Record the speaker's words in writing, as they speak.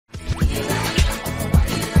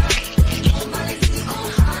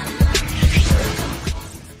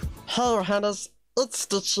Ohana's, it's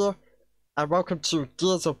Stitch here, and welcome to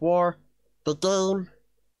Gears of War, the game.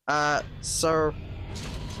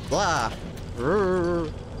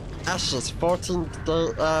 Ashes, 14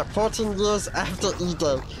 years after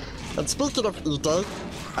E-Day. And speaking of E-Day,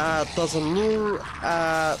 there's a new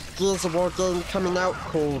Gears of War game coming out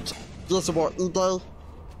called Gears of War E-Day.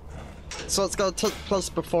 So it's gonna take place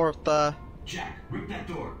before the... Jack, rip that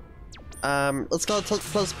door. It's gonna take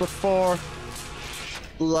place before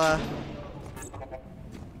the,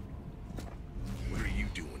 What are you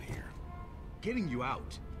doing here? Getting you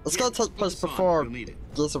out. It's gonna take place before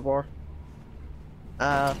Gears of War.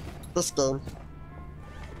 This game.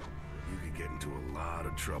 You could get into a lot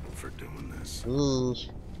of trouble for doing this.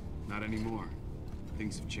 Not anymore.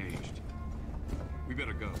 Things have changed. We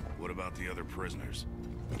better go. What about the other prisoners?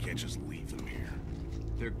 We can't just leave them here.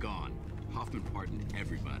 They're gone. Hoffman pardoned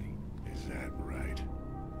everybody. Is that right?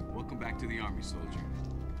 Welcome back to the army, soldier.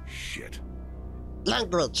 Shit.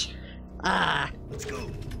 Language! Let's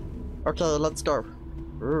go. Okay, let's go.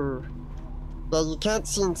 Yeah, you can't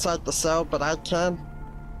see inside the cell, but I can.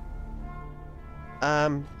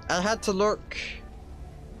 I had to look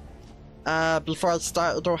before I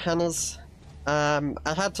started Ohana's.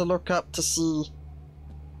 I had to look up to see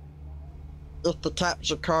if the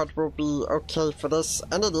capture card will be okay for this,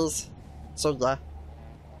 and it is. So yeah.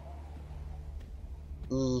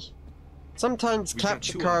 Sometimes We've got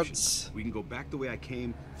capture two cards... options. We can go back the way I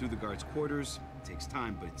came, through the guards' quarters. It takes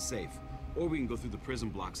time, but it's safe. Or we can go through the prison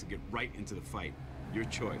blocks and get right into the fight. Your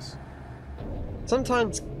choice.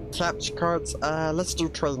 Sometimes capture cards, let's do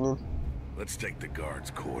training. Let's take the guards'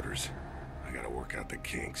 quarters. I gotta work out the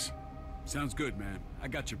kinks. Sounds good, man. I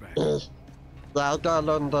got your back. Yeah, I gotta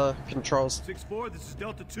learn the controls. 6-4, this is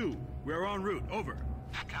Delta 2. We're en route. Over.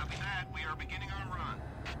 Copy that. We are beginning our run.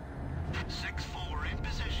 6-4 in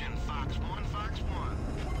position. Fox 1, Fox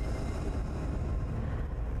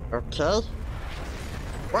 1. Okay.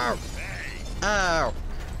 Wow! Ow!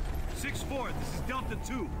 6-4, this is Delta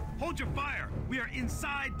 2. Hold your fire. We are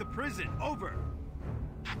inside the prison. Over.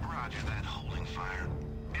 Roger that. Holding fire.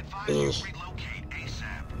 Advise you relocate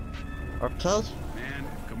ASAP. Okay. Man,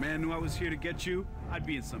 if Command knew I was here to get you, I'd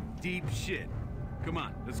be in some deep shit. Come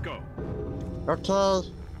on, let's go. Okay.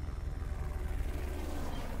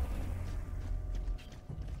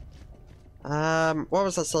 What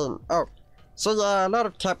was I saying? Oh. So yeah, a lot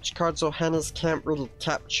of capture cards Ohana's can't really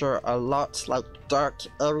capture a lot, like dark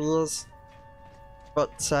areas.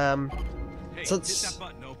 But Hey, since... hit that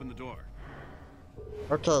button to open the door.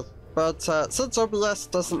 Okay, but since OBS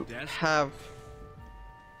doesn't have...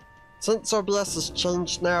 Since OBS has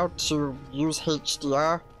changed now to use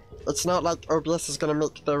HDR, it's not like OBS is gonna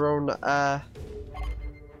make their own, Okay,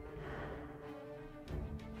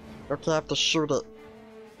 I have to shoot it.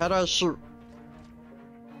 How do I shoot?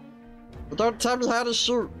 Don't tell me how to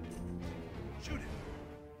shoot! Shoot it.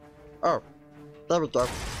 Oh, there we go.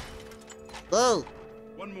 Hey!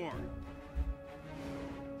 One more.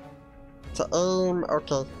 To aim,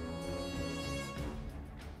 okay.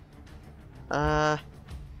 All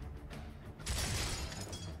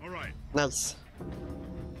right. Nice.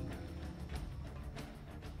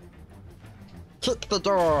 Kick the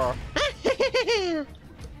door! You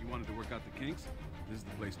wanted to work out the kinks? This is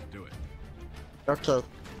the place to do it. Okay.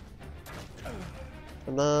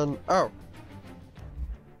 And then, oh.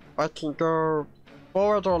 I can go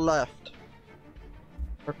forward or left.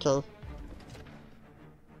 Okay.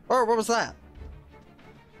 Oh, what was that?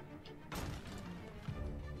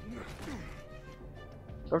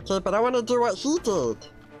 Okay, but I want to do what he did.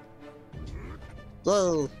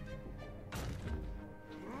 Yay.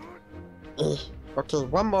 Okay,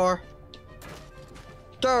 one more.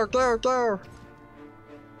 Go, go, go!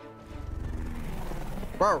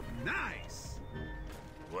 Whoa. Nice.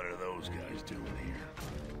 What are those guys doing here?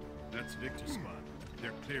 That's Victor's spot.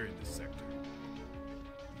 They're clearing this sector.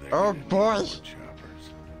 They're Oh, gonna need boy. more choppers.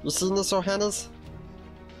 You seen this, Ohana's?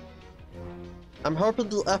 I'm hoping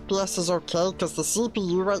the FPS is okay, because the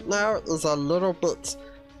CPU right now is a little bit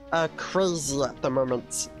crazy at the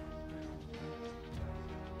moment.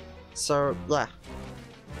 So, yeah.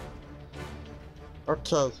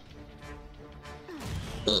 Okay.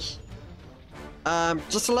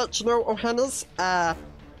 Just to let you know, Ohana's, I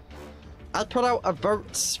put out a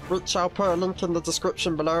vote, which I'll put a link in the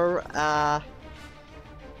description below.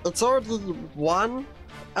 It's already won,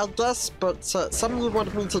 I guess, but some of you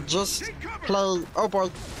wanted me to just play... Oh boy.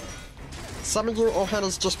 Some of you,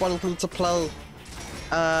 Ohana's, just wanted me to play,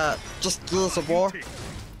 just Gears of War.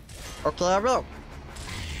 Okay, I will.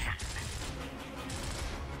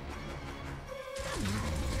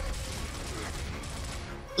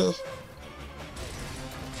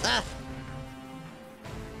 Ah!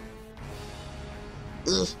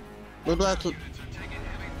 Maybe I can...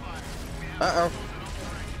 Uh-oh.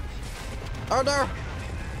 Oh no!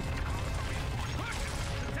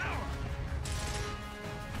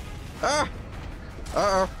 Ah!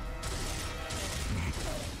 Uh-oh.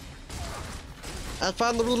 I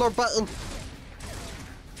found the reload button.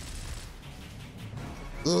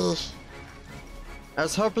 Eesh. I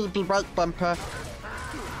was hoping it'd be right bumper.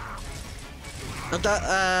 I got,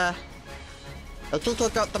 I think I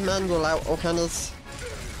got the manual out, Ohana's.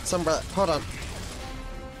 Somewhere. Hold on.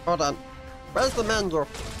 Hold on. Where's the manual?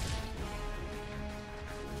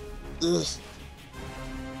 Eesh.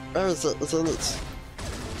 Where is it? It's in it.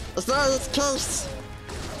 It's not in its case!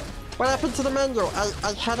 What happened to the manual?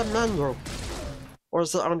 I had a manual. Or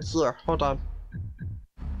is it on here? Hold on.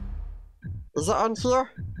 Is it on here?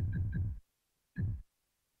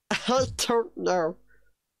 I don't know.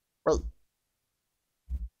 Wait.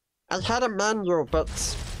 I had a manual, but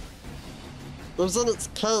it was in its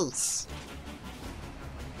case.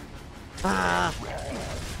 Ah.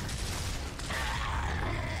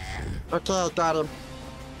 Okay, I got him.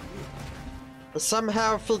 I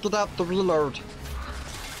somehow figured out the reload.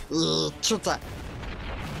 Shoot that.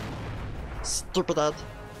 Stupid head.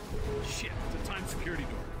 Shit, it's a timed security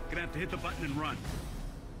door. Gonna have to hit the button and run.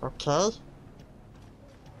 Okay.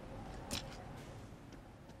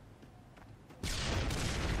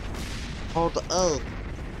 Hold A.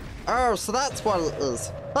 Oh, so that's what it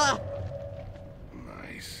is. Ah!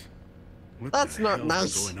 Nice. What That's the not hell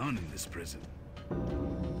nice. is going on in this prison?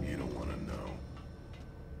 You don't want to know.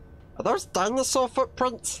 Are those dinosaur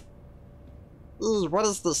footprints? What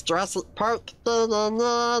is this, Jurassic Park? Na na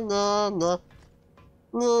na na na.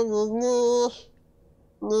 Na na na.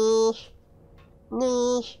 Na.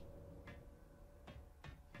 Na.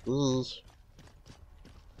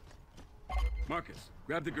 Marcus,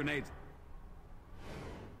 grab the grenades.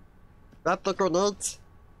 Grab the grenades?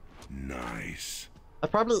 Nice. I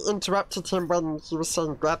probably interrupted him when he was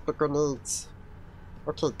saying grab the grenades.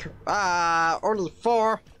 Okay, only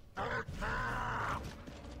 4.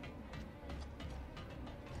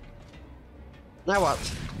 Now what?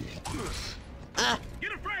 Ah!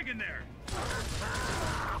 Get a frag in there!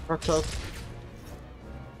 Okay.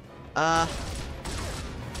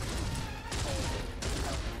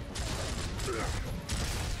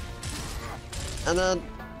 And then...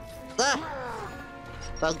 Ah!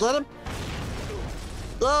 Did I get him?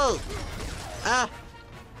 Yay! Ah!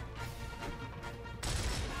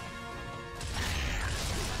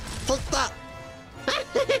 Take that!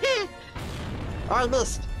 Oh, I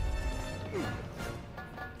missed!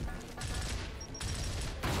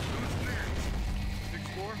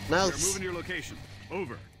 We are Nice. moving to your location.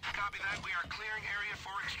 Over. Copy that. We are clearing area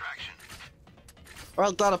for extraction. Oh,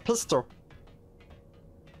 I got a pistol.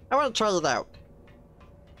 I want to try it out.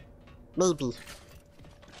 Maybe.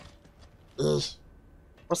 Ugh.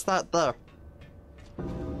 What's that there?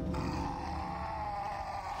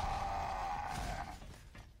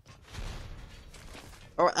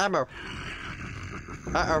 Oh, ammo.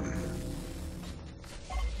 Uh-oh.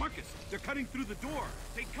 Marcus, they're cutting through the door.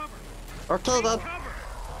 Take cover. Okay then. Cover.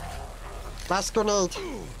 Last grenade.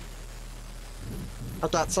 I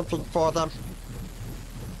got something for them.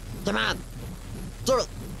 Come on. Do it.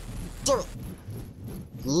 Do it.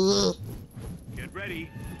 Yeah. Get ready.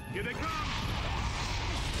 Here they come.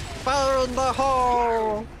 Fire in the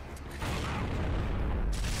hole.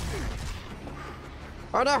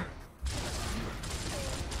 Oh no.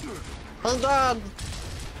 Hang on.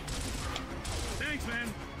 Thanks,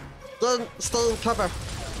 man. Then stay in cover.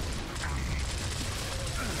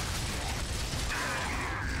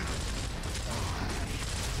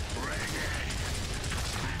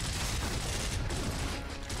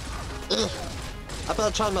 Ugh. I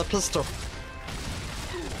better try my pistol.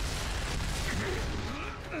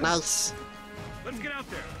 Nice. Let's get out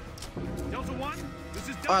there. Delta 1, this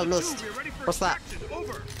is Oh, I Delta missed. 2. We're ready for What's that? extraction.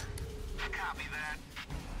 Over. Copy that.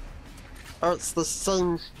 Oh, it's the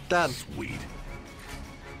same gun. Sweet.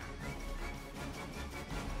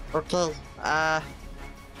 Okay, yeah.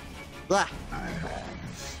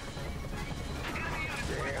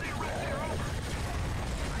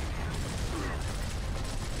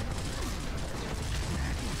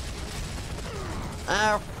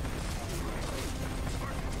 Ow.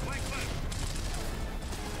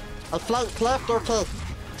 I flanked left, okay.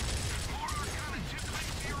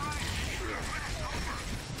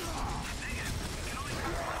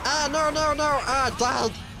 Ah, no, no, no, I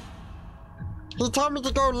died. He told me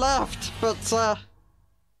to go left, but,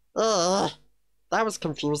 that was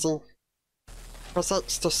confusing. Press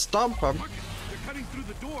X to stomp him. Marcus, they're cutting through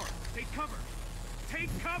the door. Take cover. Take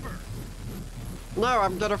cover. No,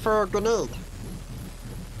 I'm gonna throw a grenade.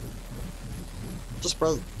 Just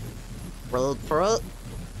wait. Wait for it.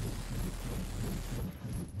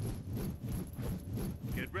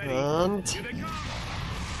 Get ready. And Here they come.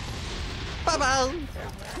 bye-bye!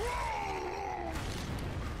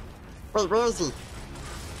 Wait, where is he?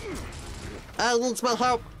 I need my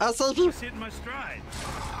help. I'll save you. Just hitting my stride.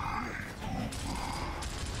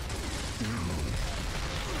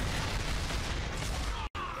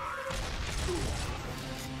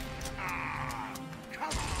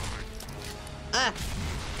 Ah!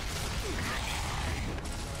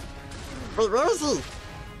 Wait, where is he?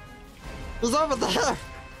 He's over there!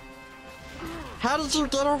 How did you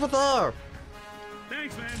get over there?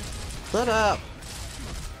 Thanks, man. Get up!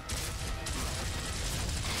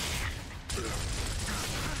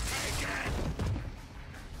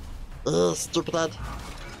 Ugh, stupid head.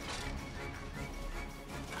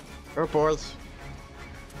 Oh boy.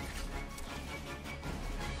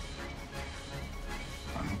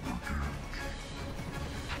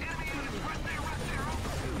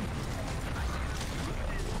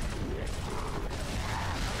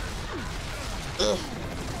 Ugh.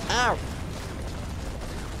 Ow!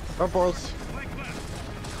 Oh boy. Flank left.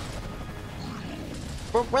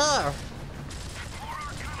 But where?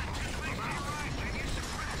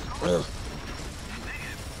 Ugh.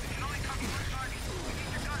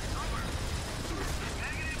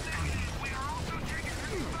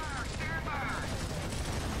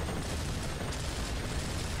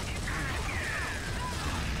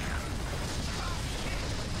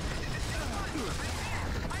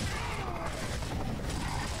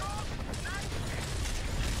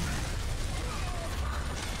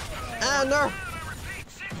 Ah, no!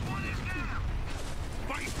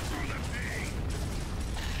 Fight through the pain.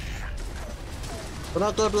 We're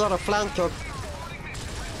not gonna be able to flank him.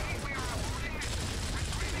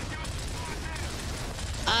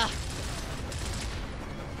 Ah!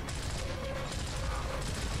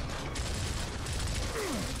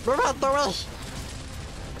 Move out the way!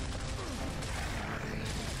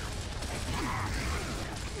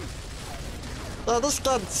 Oh, this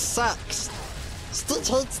gun sucks! Stitch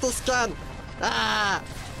hates this gun! Ah!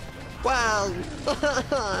 Wow!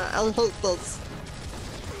 I hate this!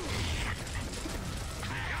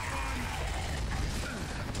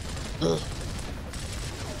 Ugh.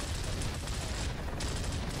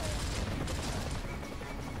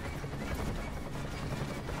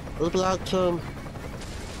 Maybe I can...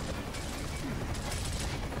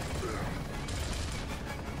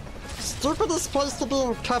 Stupidest place to be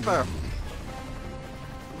in cover!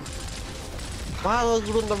 Why are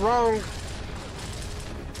you in the wrong?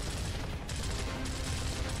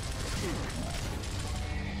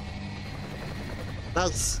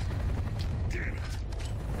 Nice. There's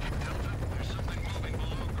something moving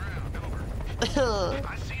below ground. Over.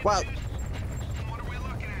 I see it. What? What are we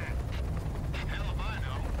looking at? Hell if I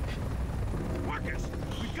know. Marcus,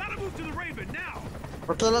 we gotta move to the Raven now.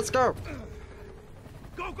 Okay, let's go.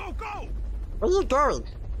 Go, go, go! Where are you going?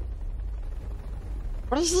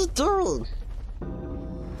 What is he doing?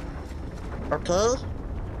 Okay.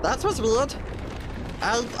 That was weird.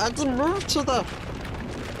 I didn't move to the...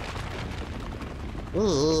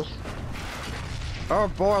 Ew. Oh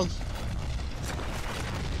boy.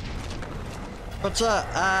 But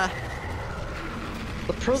yeah,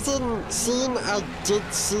 the prison scene I did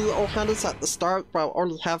see Ohannes at the start, but I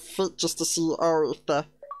only have fit just to see, oh, if the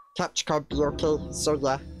capture card be okay. So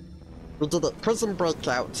yeah, we did it. Prison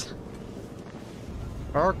breakout.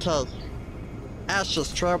 Okay.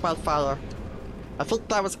 Ashes, trail by fire. I think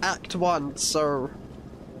that was Act 1, so...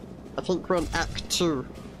 I think we're in Act 2.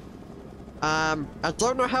 I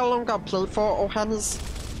don't know how long I'll play for, Ohannes.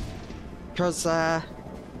 Because,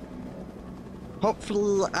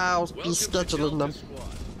 hopefully I'll be scheduling them.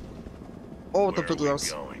 All the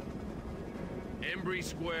videos. Embry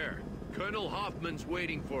Square. Colonel Hoffman's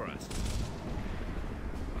waiting for us.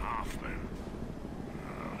 Hoffman.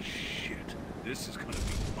 Oh, shit. This is gonna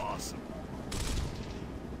be awesome.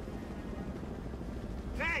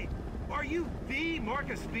 Hey, are you the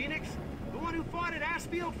Marcus Phoenix? The one who fought at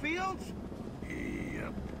Aspio Fields?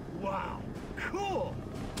 Yep. Wow, cool!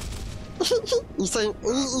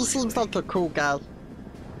 he seems like a cool guy.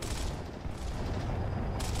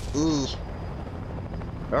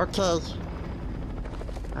 Okay.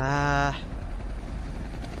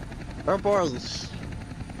 Oh boy.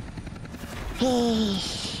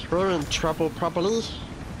 We're in trouble, probably.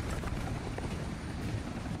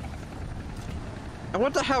 I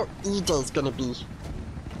wonder how Ida's gonna be.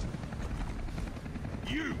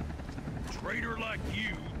 You! Traitor like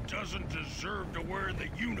you doesn't deserve to wear the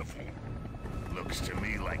uniform. Looks to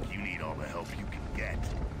me like you need all the help you can get.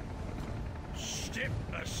 Step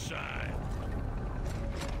aside.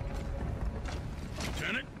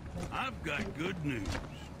 Lieutenant, I've got good news.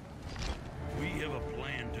 We have a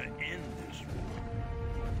plan to end this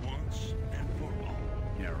war, once and for all.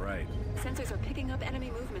 Yeah, right. Sensors are picking up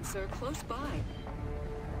enemy movement, sir, close by.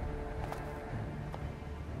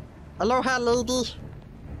 Aloha, lady.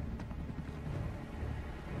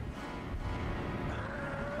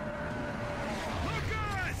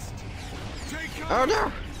 Locust! Take Oh cover!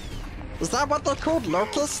 no! Is that what they're called?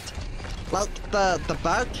 Locust? Like the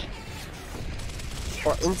bug?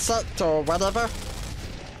 Or insect or whatever?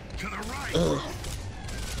 To the right! Ugh.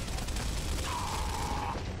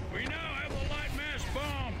 We now have the light mass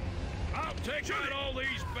bomb. I'll take out all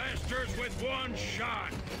these bastards with one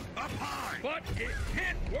shot. Up high! But it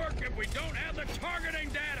can't work if we don't have the targeting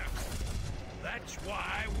data. That's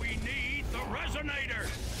why we need the resonator.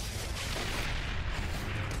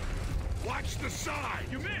 Watch the side.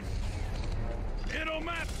 You missed. It'll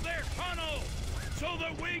map their tunnel so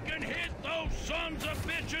that we can hit those sons of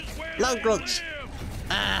bitches where Language. they live.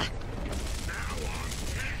 Ah. Now on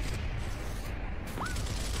deck.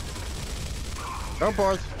 Oh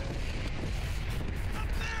boy. Up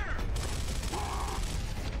there!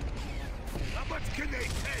 How much can they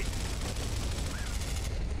take?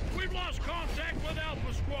 We've lost contact with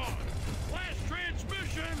Alpha Squad. Last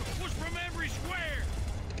transmission was from every square.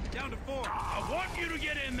 Down to 4. I want you to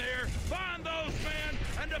get in there, find those men,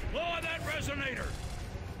 and deploy that resonator.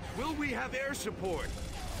 Will we have air support?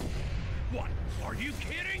 What? Are you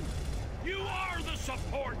kidding? You are the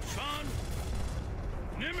support, son.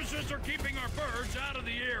 Nemesis are keeping our birds out of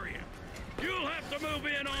the area. You'll have to move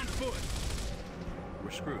in on foot.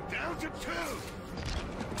 We're screwed. Down to 2.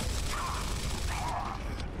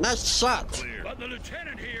 Nice shot. But the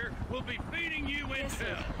lieutenant here will be feeding you Yes, sir.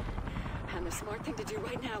 intel. And the smart thing to do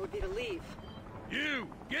right now would be to leave. You,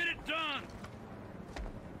 get it done.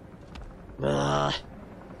 Ah.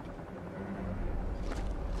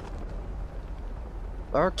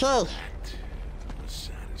 Okay. That was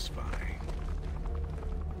satisfying.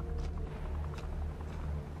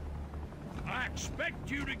 I expect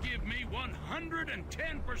you to give me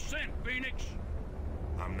 110%, Phoenix.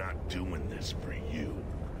 I'm not doing this for you.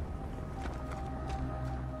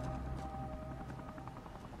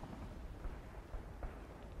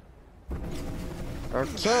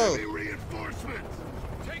 Okay. Reinforcements.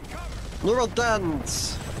 Take cover. Neural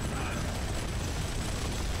guns.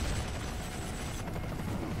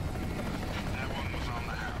 That one was on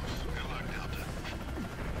the house. Good luck,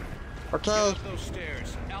 Delta. Okay. Those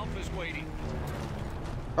stairs. Alpha's waiting.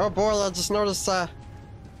 Oh boy, I just noticed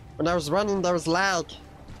when I was running there was lag.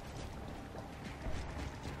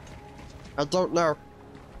 I don't know.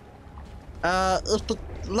 If it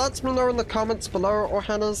lets me know in the comments below,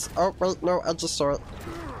 Ohana's. Oh wait, no, I just saw it.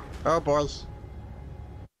 Oh boy.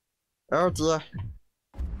 Oh dear.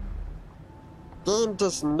 Game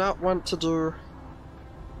does not want to do.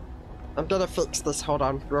 I'm gonna fix this, hold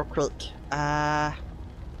on, real quick.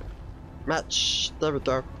 Match, there we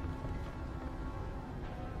go.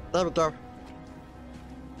 There we go.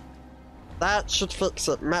 That should fix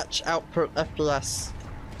it. Match output FPS.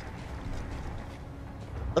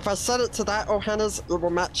 If I set it to that, Ohana's, it will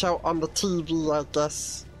match out on the TV, I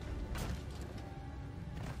guess.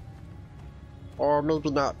 Or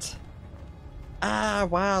maybe not. Ah,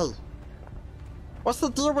 why? What's the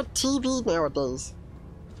deal with TV nowadays?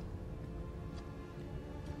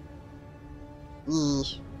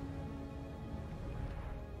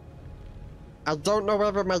 I don't know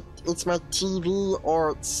whether it's my TV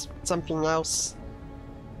or it's something else.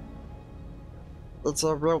 It's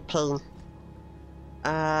a real pain.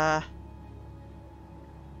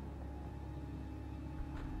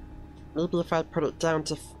 Maybe if I put it down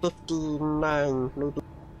to 59, maybe.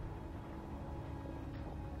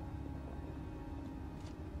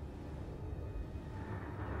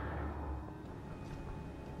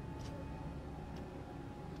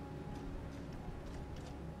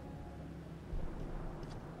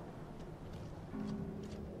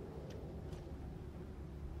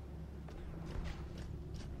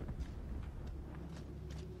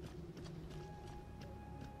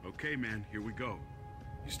 Okay, man, here we go.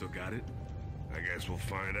 You still got it? I guess we'll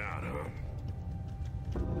find out, huh?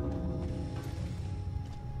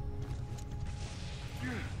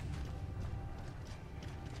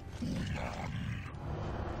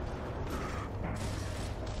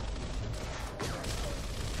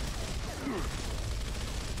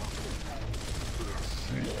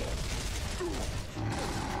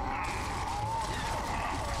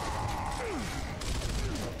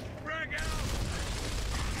 Frag out!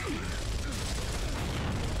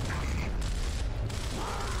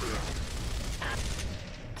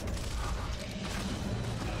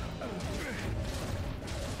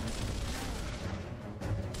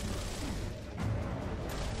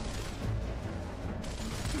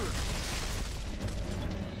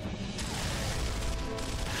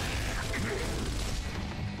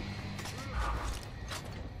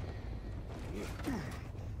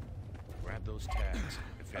 Grab those tags.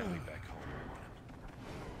 The family back home will want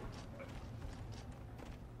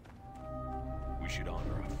 'em. We should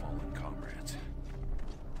honor our fallen comrades.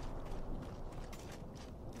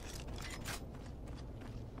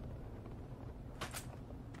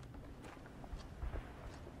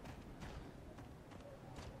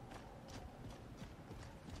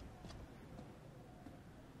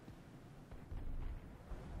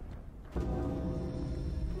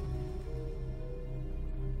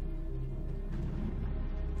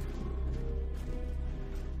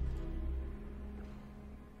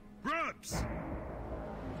 Grubs!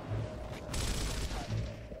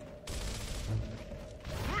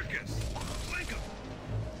 Marcus! Flank him!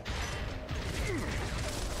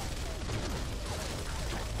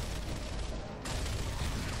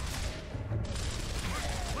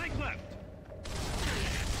 Flank left!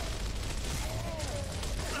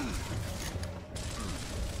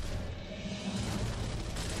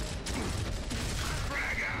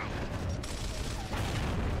 Frag out!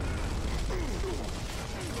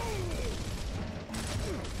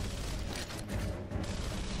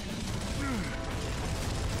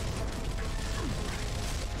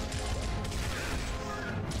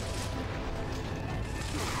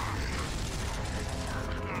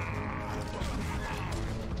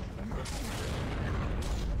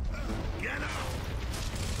 Get out!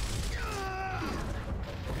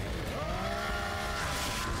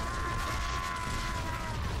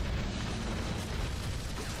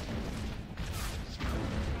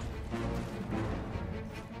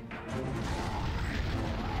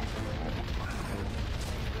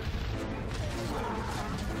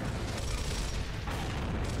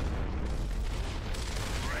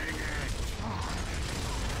 Bring it!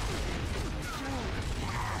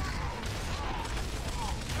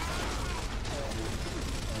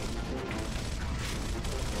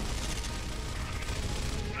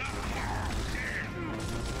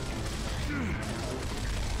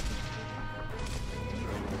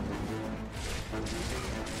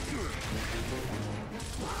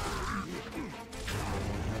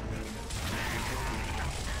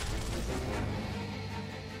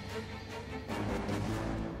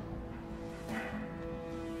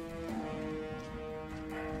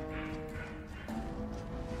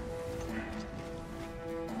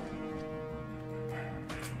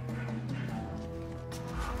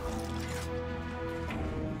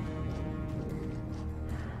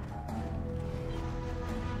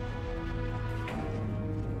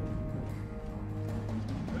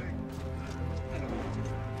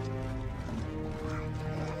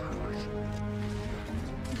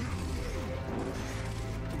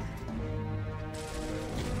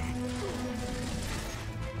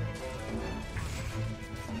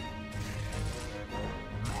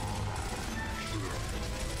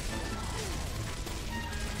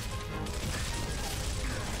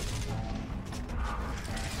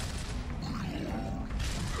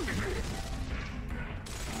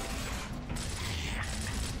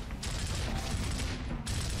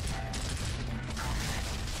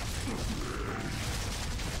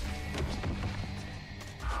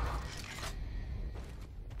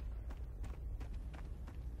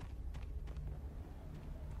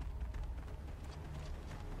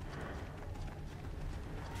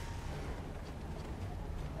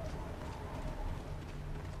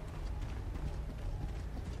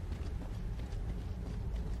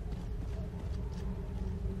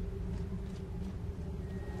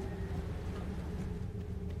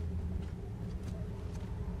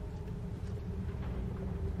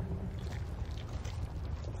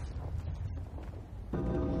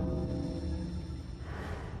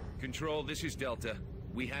 Control, this is Delta.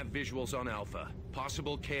 We have visuals on Alpha.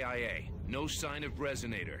 Possible KIA. No sign of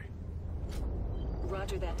Resonator.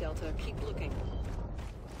 Roger that, Delta. Keep looking.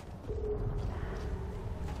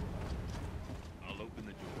 I'll open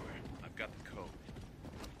the door. I've got the code.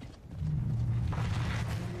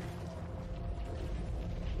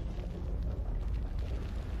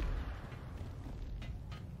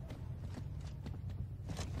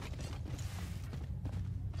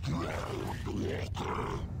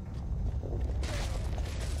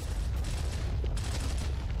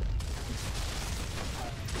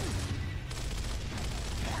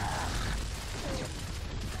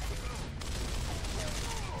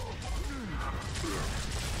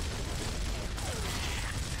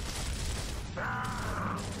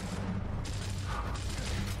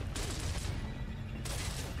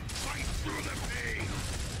 Fight through the pain!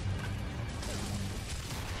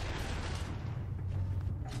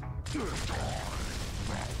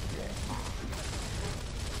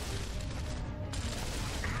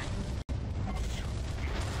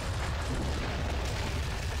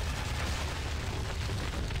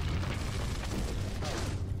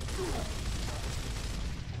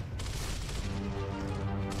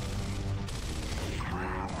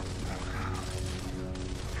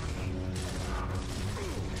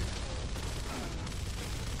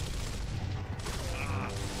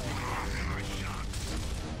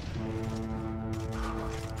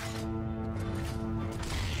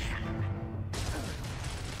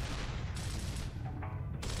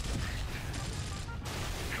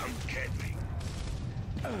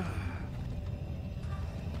 Nice!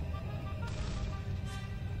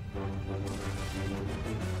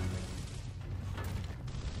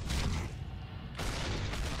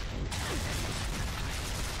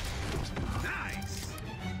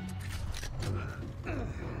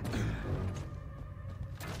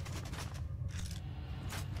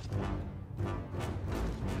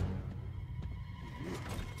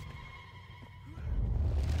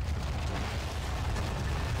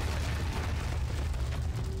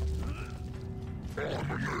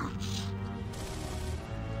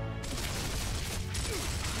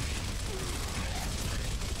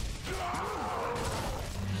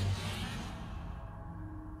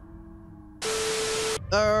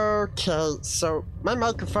 Okay, so my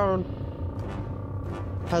microphone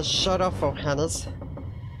has shut off Ohana's.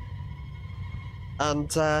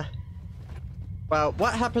 And, well,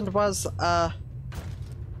 what happened was,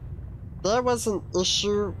 there was an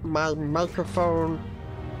issue. My microphone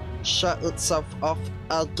shut itself off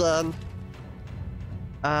again.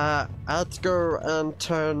 I had to go and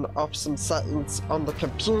turn off some settings on the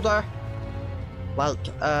computer, like,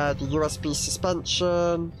 the USB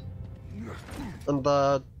suspension and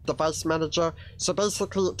the device manager. So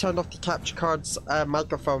basically it turned off the capture card's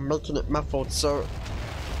microphone, making it muffled. So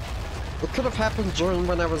it could have happened during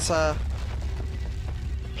when I was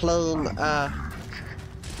playing.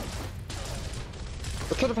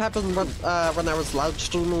 It could have happened when I was live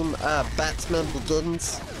streaming Batman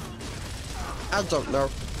Begins. I don't know.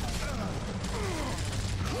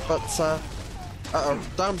 But uh-oh,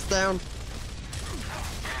 Dom's down.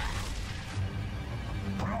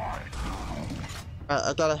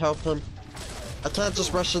 I gotta help him. I can't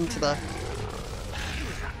just rush into there.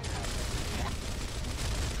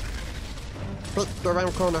 Quick, go around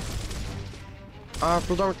the corner. If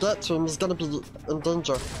we don't get to him, he's gonna be in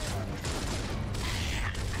danger.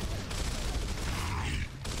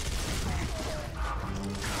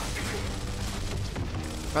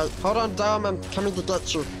 Right, hold on, Dom, I'm coming to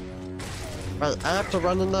get you. Right, I have to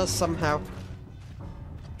run in there somehow.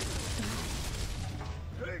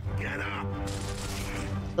 Get up!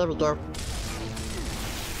 There we go.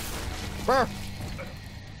 Whoa!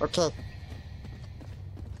 Okay.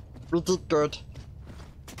 We did good.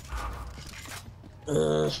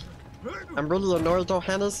 I'm really annoyed,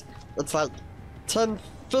 Ohana's. It's like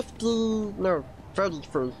 10:50, no,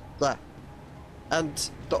 33, yeah. And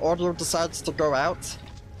the audio decides to go out.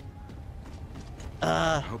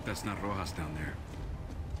 I hope that's not Rojas down there.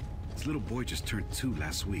 His little boy just turned 2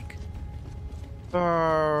 last week.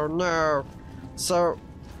 Oh no. So,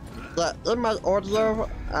 yeah, in my audio,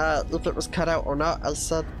 if it was cut out or not, I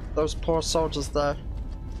said those poor soldiers there,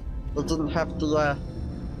 they didn't have the,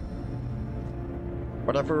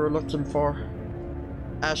 whatever we were looking for.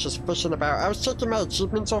 Ash is fishing about. I was checking my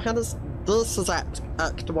achievements, Ohana's. This is Act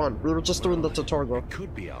 1. We were just doing the tutorial.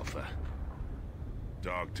 Could be Alpha.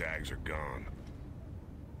 Dog tags are gone.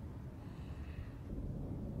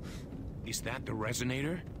 Is that the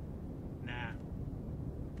resonator? Nah.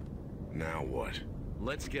 Now what?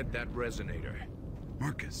 Let's get that resonator.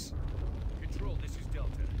 Marcus, Control, this is Delta.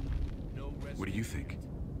 No resonator. what do you think?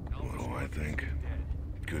 What do I think?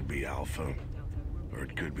 It could be Alpha, or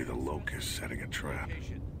it could be the Locust setting a trap.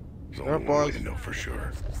 There's Oh, only boy. one way to know for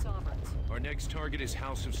sure. Sovereigns. Our next target is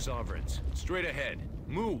House of Sovereigns. Straight ahead.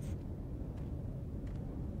 Move.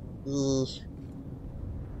 You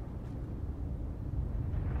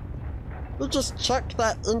just chuck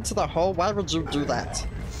that into the hole? Why would you do that?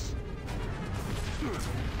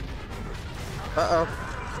 Uh-oh.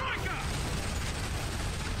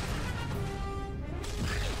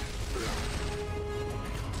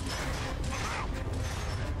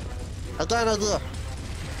 I got an idea.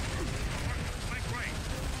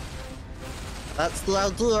 That's the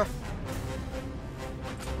idea.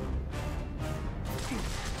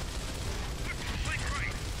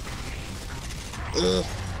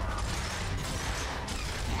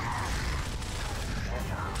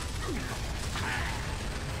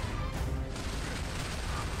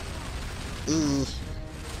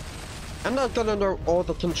 I'm not gonna know all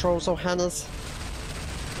the controls, Ohana's.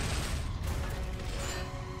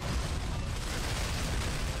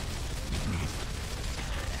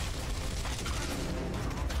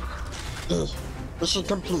 Mission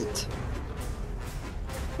complete.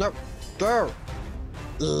 No, go!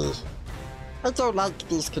 I don't like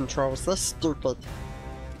these controls, they're stupid.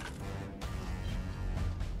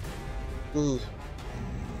 Oh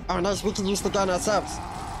nice, we can use the gun ourselves.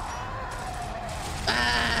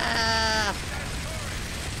 Ah!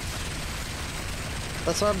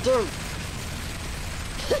 That's what I'm doing.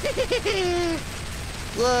 Yay!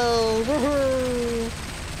 Woohoo!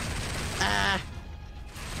 Ah!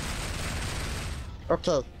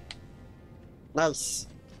 Okay. Nice.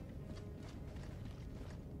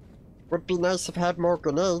 Would be nice if I had more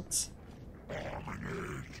grenades.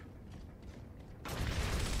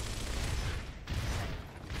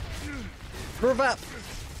 Move up!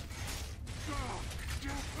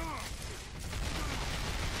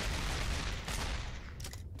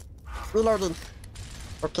 Reloading.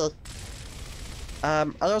 Okay. I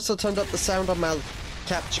also turned up the sound on my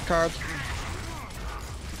capture card.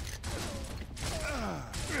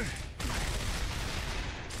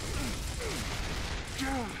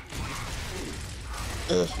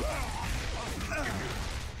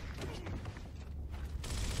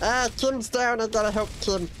 Ah, Kim's down. I gotta help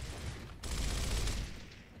Kim.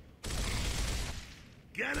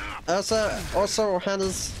 Get up! Also,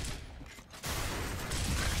 Hannah's.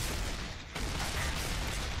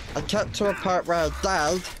 I cut to a part where I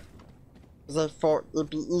died because I thought it'd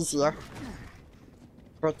be easier.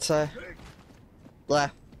 But yeah.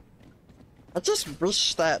 I just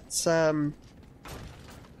wish that I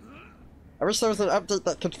wish there was an update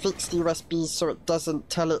that could fix the USB so it doesn't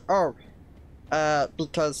tell it. Oh,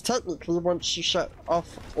 because technically once you shut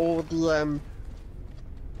off all the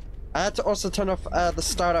I had to also turn off the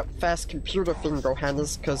startup fast computer thing,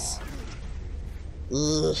 Gohannas, because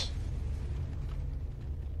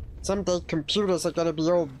someday computers are gonna be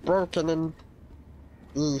all broken and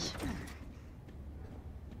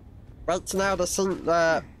right now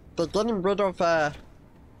they're getting rid of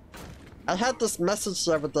I had this message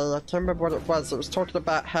the other day, I can't remember what it was. It was talking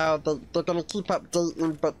about how they're gonna keep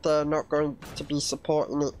updating but they're not going to be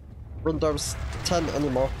supporting it Windows 10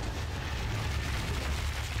 anymore.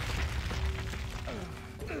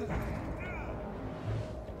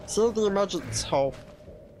 Seal the emergence hole.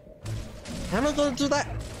 How am I gonna do that?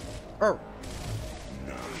 Oh.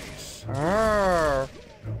 Nice. Oh.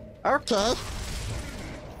 Okay.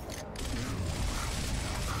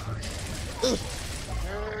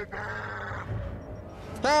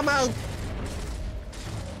 Come on!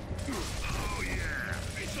 Oh yeah.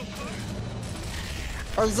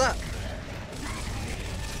 Oh, is that?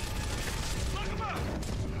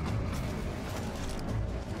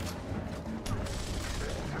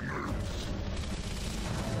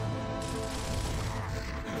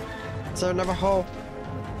 Is there another hole?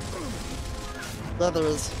 Yeah, there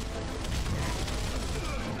is.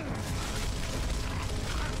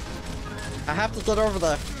 I have to get over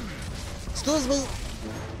there. Excuse me.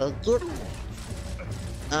 Thank you.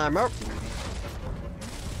 Ammo.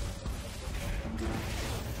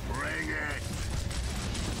 Bring it.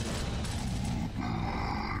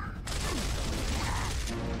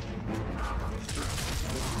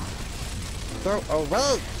 Go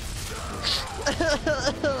away.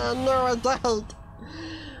 No, I died.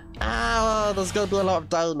 Ah, there's gonna be a lot of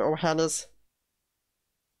dying, Ohana's.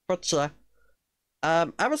 But yeah.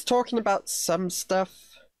 I was talking about some stuff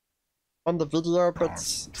on the video, but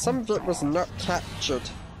some of it was not captured.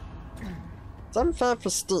 It's unfair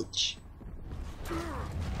for Stitch.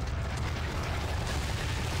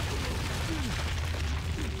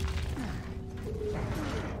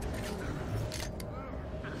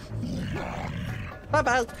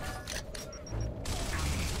 Bye-bye.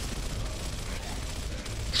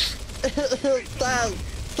 Die!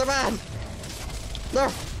 Come on!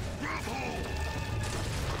 No!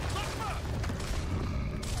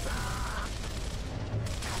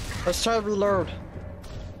 Let's try to reload.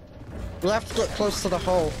 We have to get close to the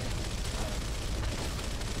hole.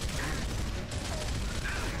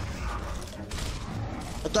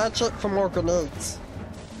 I gotta check for more grenades.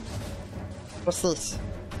 What's this?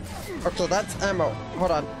 Okay, that's ammo.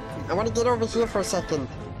 Hold on. I want to get over here for a second.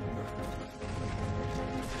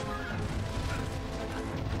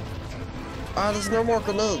 Ah, there's no more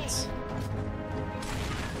grenades.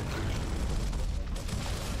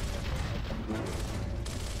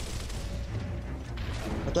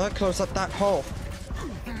 I gotta close up that hole.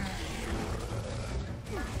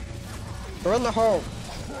 We're in the hole.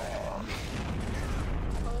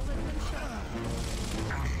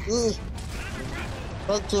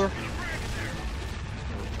 Thank you.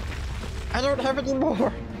 I don't have any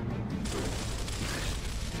more.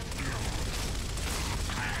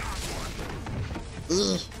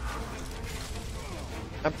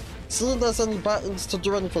 I'm seeing there's any buttons to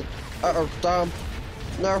do anything. Uh-oh, damn.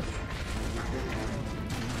 No.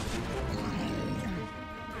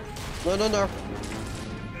 No, no, no.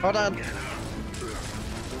 Hold on.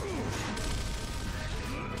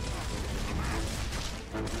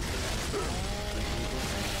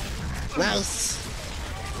 Nice.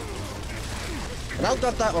 And I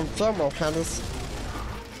got that on film, Ohana's.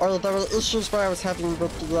 Oh, there were issues where I was having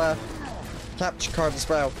with the capture card as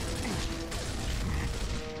well.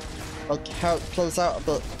 like how it plays out a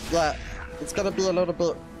bit. Yeah, it's gonna be a little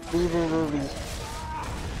bit really.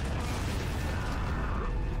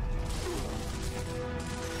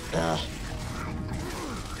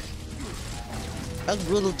 I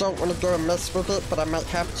really don't want to go and mess with it, but I might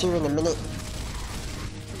have to in a minute.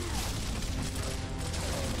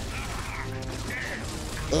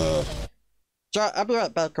 I'll be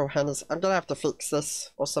right back, Johannes. I'm gonna have to fix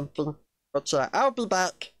this or something. But yeah, I'll be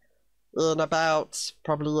back in about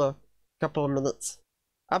probably a couple of minutes.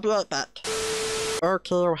 I'll be right back. Okay,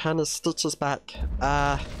 Johannes, Stitch is back.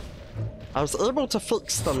 I was able to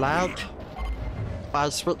fix the lag by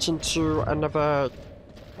switching to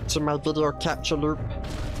my video capture loop.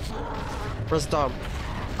 Where's Dom?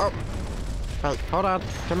 Oh, wait, hold on,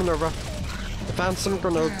 coming over. I found some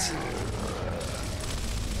grenades.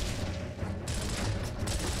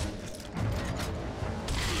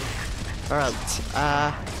 Alright,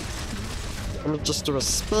 let me just do a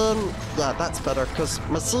spin. Yeah, that's better, because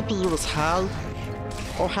my CPU is high,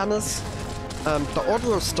 Johannes. The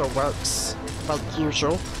audio still works, like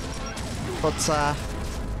usual. But,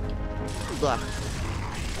 yeah.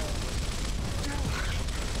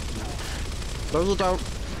 No, you don't.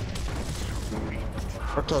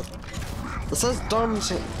 Okay. It says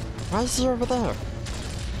Dom's... Why is he over there?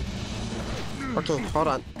 Okay, hold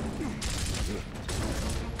on.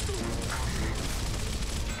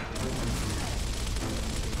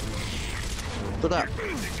 Get up.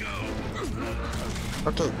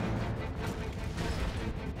 Okay.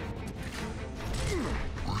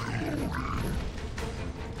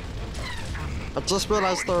 I just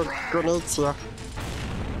realized there are grenades here.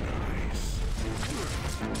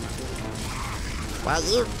 Why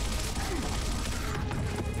you?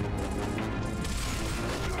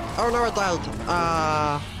 Oh no, I died.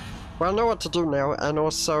 Well, I know what to do now, and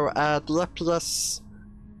also, the FPS...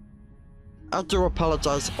 I do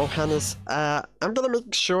apologize, Johannes. I'm gonna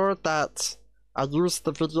make sure that I use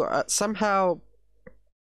the video, somehow...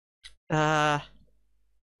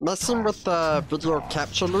 messing with the video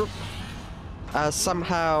capture loop.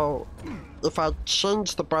 Somehow, if I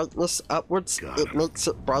change the brightness upwards, it makes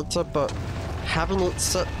it brighter, but having it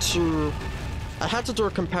set to... I had to do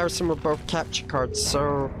a comparison with both capture cards,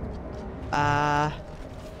 so...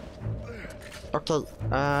 Okay,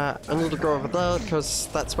 I need to go over there, because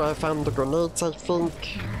that's where I found the grenades, I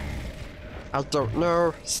think. I don't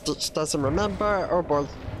know. Stitch doesn't remember. Oh boy.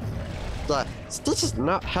 Yeah, Stitch is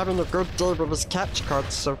not having a good day with his capture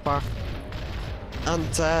cards so far.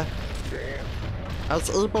 And, I was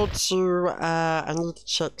able to, I need to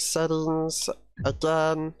check settings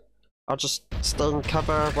again. I'll just stay in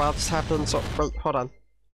cover while this happens. Oh, wait, hold on.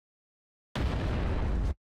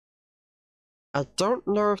 I don't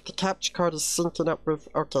know if the capture card is syncing up with...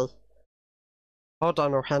 Okay. Hold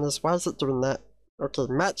on, Johannes. Why is it doing that? Okay,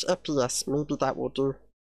 match FPS. Maybe that will do.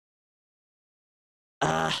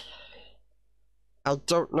 I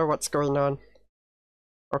don't know what's going on.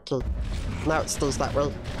 Okay. Now it stays that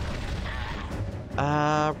way.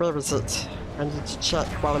 Where is it? I need to check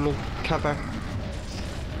while I'm in cover.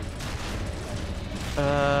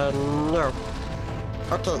 No.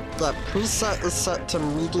 Okay, the preset is set to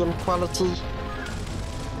medium quality.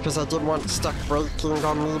 Because I didn't want stuff breaking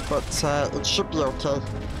on me, but it should be okay.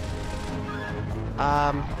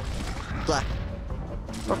 Yeah.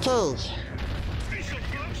 Okay.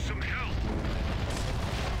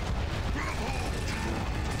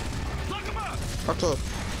 Okay.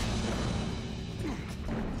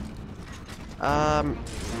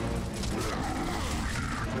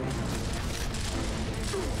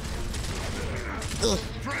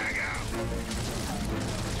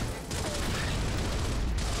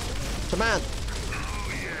 Come on!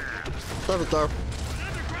 There we go.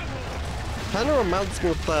 Kinda reminds me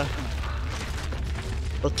of the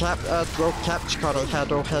old capture card I had,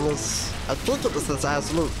 Johannes. I think it was this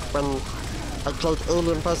Azloop when I played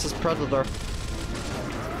Alien vs Predator.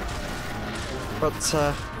 But,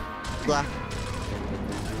 yeah.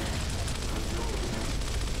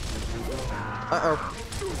 Uh-oh.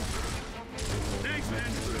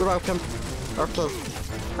 You're welcome. Okay.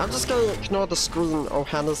 I'm just gonna ignore the screen,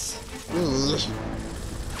 Johannes.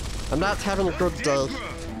 I'm not having a good day.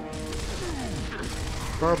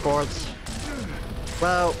 Oh boy.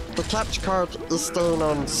 Well, the capture card is staying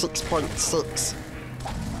on 6.6.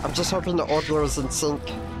 I'm just hoping the audio is in sync.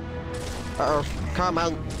 Uh-oh. Come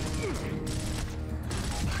on.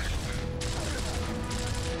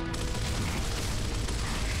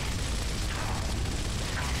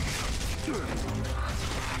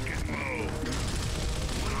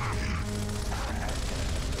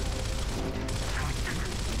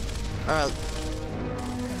 Alright.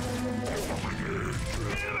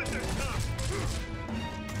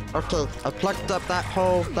 Okay, I plugged up that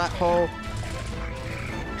hole, that hole.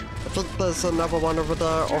 I think there's another one over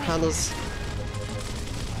there, Ohana's.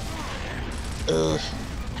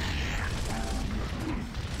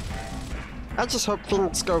 I just hope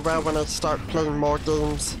things go well when I start playing more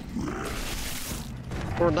games.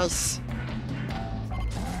 Oh, nice.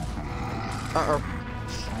 Uh-oh.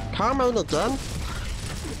 Carmine again?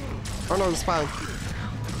 Oh no, he's fine.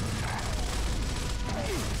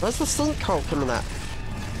 Where's the sinkhole coming at?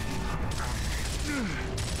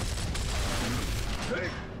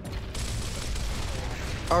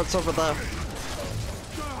 Oh, it's over there.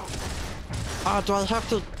 Oh, do I have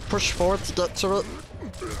to push forward to get to it?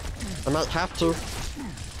 I might have to.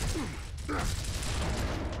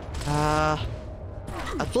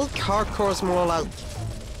 I think hardcore is more like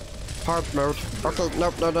hard mode. Okay,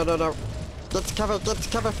 nope, no. Get to cover, get to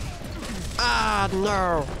cover. Ah,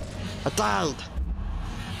 no. I died.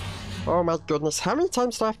 Oh my goodness, how many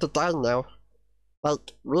times do I have to die now?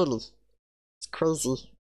 Like, really? It's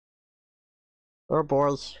crazy. Oh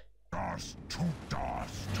boy. Dust to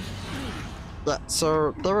dust. Yeah,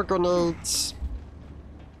 so there were grenades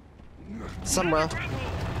somewhere.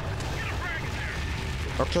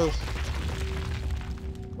 Okay.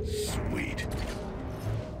 Sweet.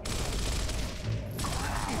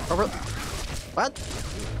 Over. What?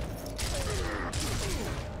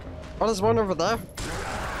 Oh, there's one over there.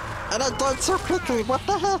 And I died so quickly, what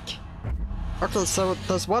the heck? Okay, so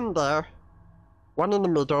there's one there. One in the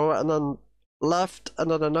middle, and then left,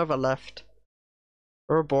 and then another left.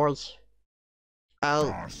 Oh boy.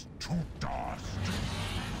 Dust to dust.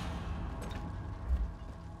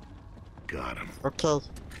 Got him. Okay.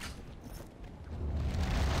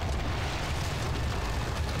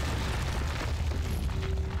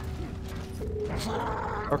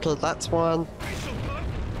 Okay, that's one.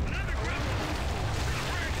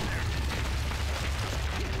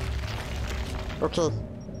 Okay.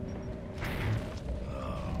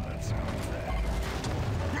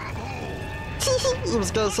 He was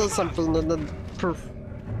gonna say something and then poof.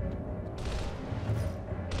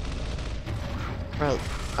 Right.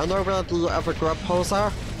 I know where the other grub holes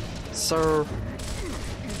are, so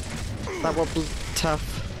that will be tough.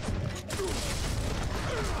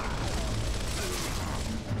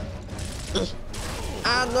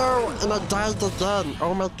 Ah no! And I died again!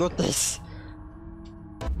 Oh my goodness.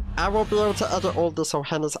 I won't be able to edit all this,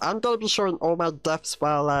 Ohana's. I'm gonna be showing all my deaths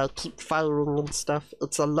while I keep firing and stuff.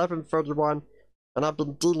 It's 11:31, and I've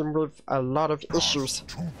been dealing with a lot of issues.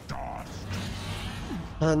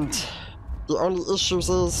 And the only issues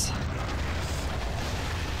is...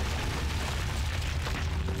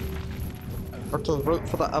 Okay, wait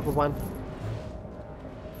for the other one.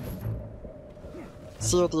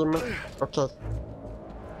 Seal demon. Okay.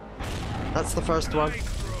 That's the first one.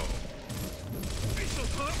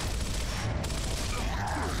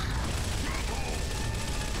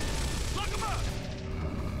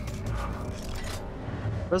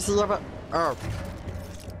 Where's the other? Oh.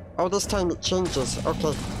 Oh, this time it changes.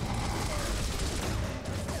 Okay.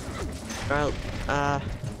 Right.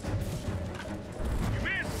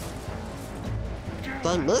 Did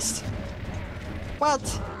I miss?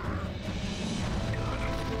 What?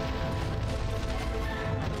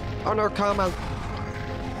 Oh no, Carmine.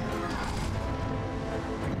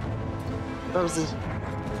 Where is he?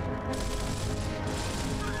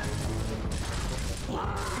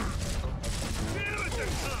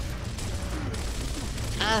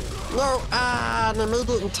 No! And I made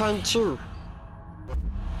it in time too.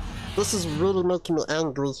 This is really making me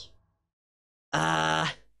angry.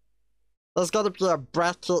 There's gotta be a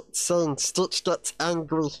bracket saying Stitch gets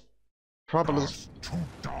angry. Probably.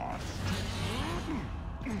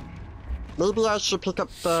 Maybe I should pick up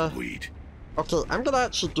the... Sweet. Okay, I'm gonna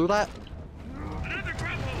actually do that.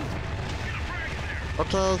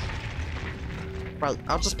 Okay. Right,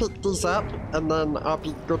 I'll just pick these up, and then I'll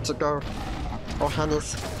be good to go.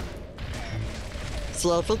 Ohana's. See,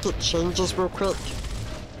 I think it changes real quick.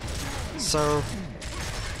 So...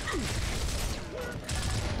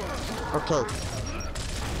 Okay.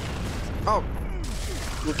 Oh!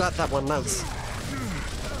 You got that one, nice.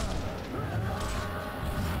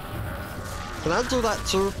 Can I do that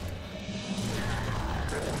too?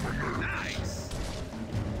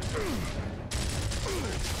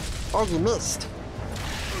 Oh, you missed.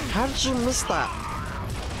 How did you miss that?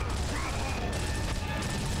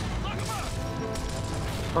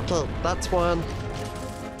 Okay, that's one.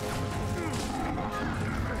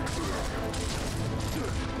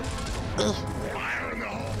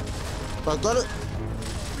 Did I get it?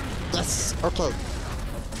 Yes, okay.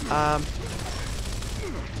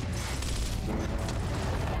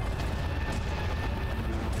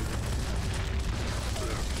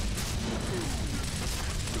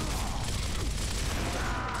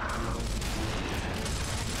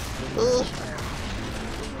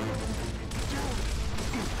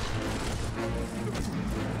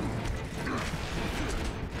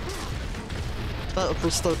 Better if we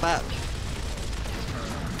stay back.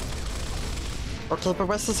 Okay, but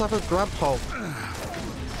where's this other grab hole?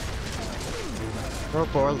 Oh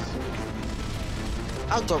boy.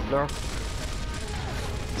 I don't know.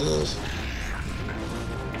 Ugh.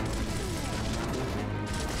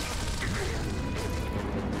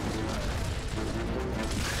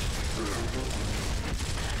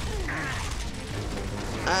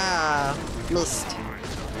 Ah, missed.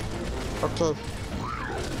 Okay.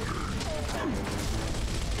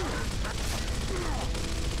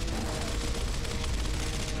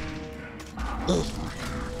 Ugh.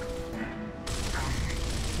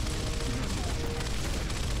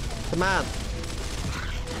 Come on.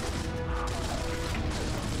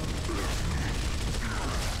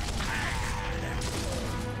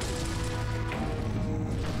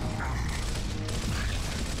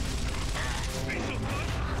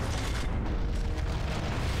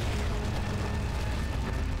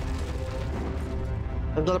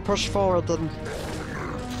 I'm gonna push forward and...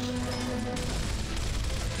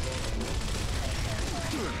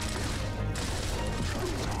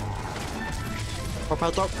 Hope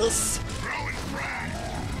I don't miss.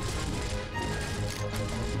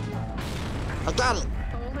 I got it.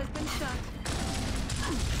 Hole has been shut.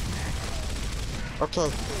 Okay.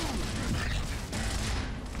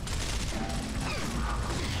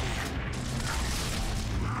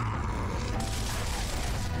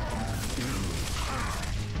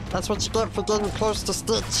 That's what you get for getting close to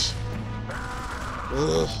Stitch.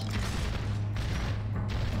 Ugh.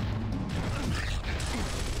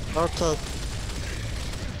 Okay.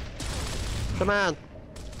 Come on.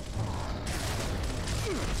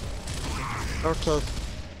 Okay.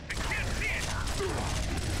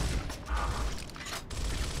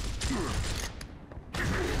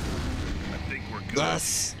 I think we're good.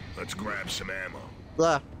 Yes. Let's grab some ammo.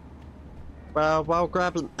 Yeah. Well, while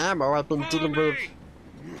grabbing ammo, I've been dealing with...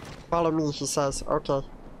 Follow me, he says. Okay.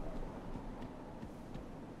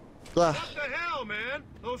 Yeah. What the hell, man?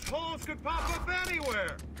 Those holes could pop up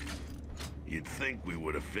anywhere. You'd think we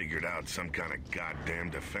would have figured out some kind of goddamn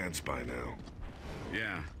defense by now.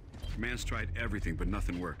 Yeah. Command's tried everything, but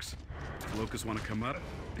nothing works. If locusts want to come up,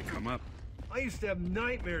 they come up. I used to have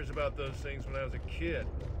nightmares about those things when I was a kid.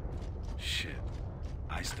 Shit.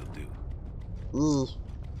 I still do.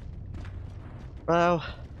 Well,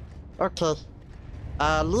 okay.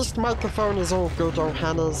 At least microphone is all good on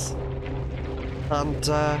Hannah's. And,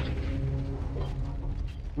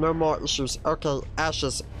 no more issues. Okay,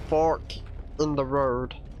 Ashes, fork in the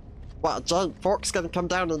road. What, a giant fork's gonna come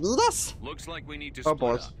down and eat us? Looks like we need to Oh split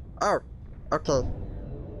boy. up. Oh, okay.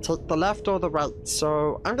 Take the left or the right.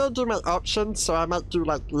 So, I'm gonna do my options, so I might do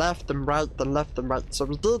like left and right, then left and right. So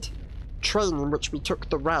we did training, which we took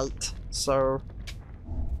the right, so...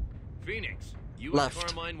 Phoenix, you Left.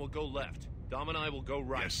 and Carmine will go left. Dom and I will go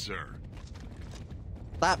right. Yes, sir.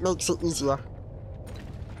 That makes it easier.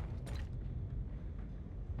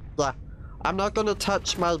 Yeah. I'm not gonna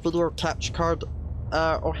touch my video capture card,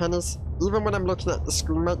 Ohana's. Even when I'm looking at the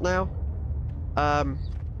screen right now, I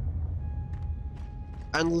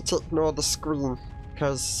need to ignore the screen,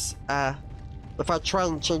 because, if I try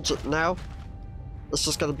and change it now, it's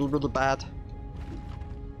just gonna be really bad.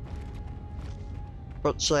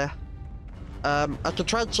 But yeah. I could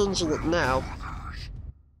try changing it now.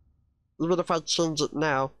 Even if I change it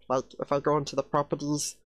now, like if I go into the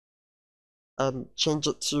properties, change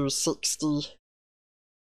it to 60.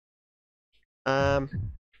 I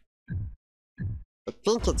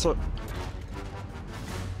think it's what...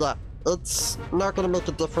 Yeah, it's not gonna make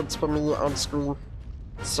a difference for me on screen.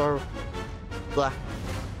 So, yeah.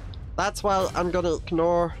 That's why I'm gonna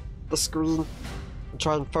ignore the screen and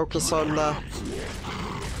try and focus on the...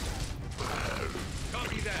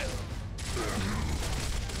 Copy that.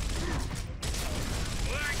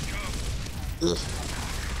 Ugh.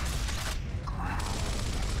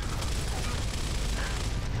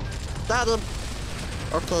 Got him!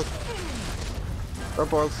 Okay. Oh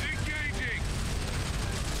boy. Engaging.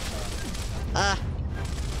 Ah!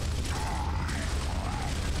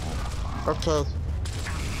 Okay.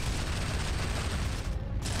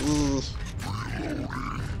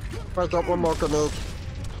 I got one more grenade.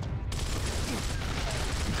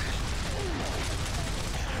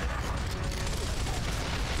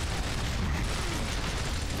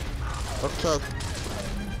 Okay.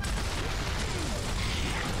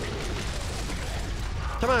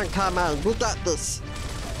 Come on, Carmine, we got this.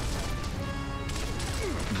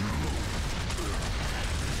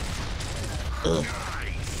 Ugh.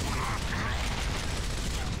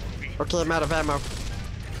 Okay, I'm out of ammo. I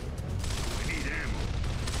need ammo.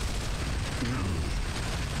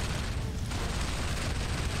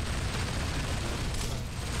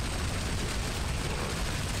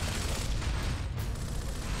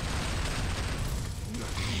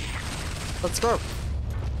 Let's go.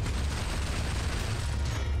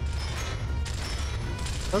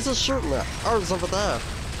 Where's he shooting at? Oh, he's over there.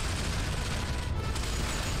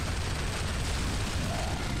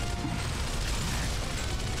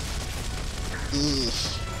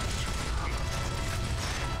 Eesh.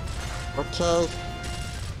 Okay.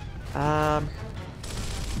 I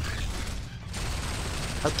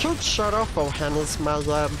could shut off Ohana's my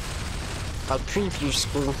preview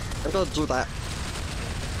screen. I'm gonna do that.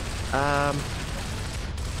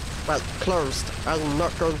 Right, closed. I'm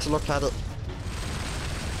not going to look at it.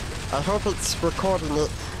 I hope it's recording it.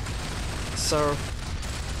 So,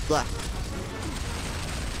 yeah.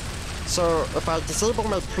 So, if I disable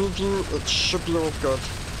my preview, it should be all good.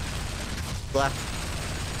 Yeah.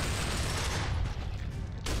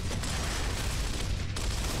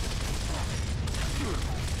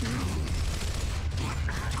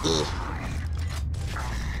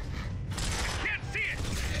 Can't see it!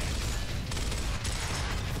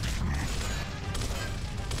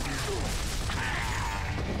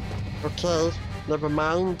 Okay, never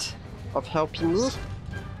mind of helping me.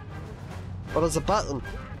 What is a button?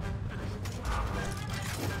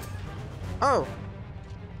 Oh!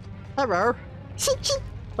 Hello!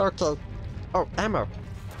 Okay. Oh, ammo.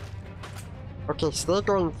 Okay, so they're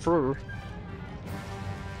going through.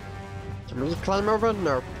 Can we climb over?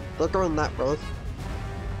 No. They're going that way.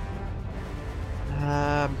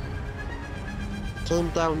 Came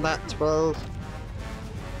down that way.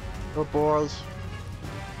 Oh boy.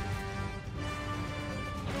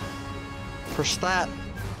 Push that.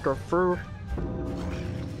 Go through.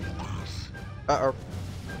 Uh-oh.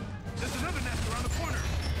 There's another nest around the corner.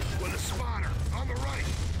 With a spotter on the right.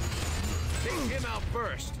 Take him out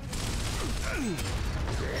first.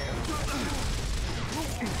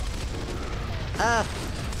 Ah!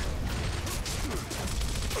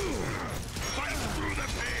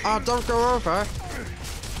 Oh, don't go over.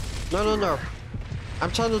 No, no, no.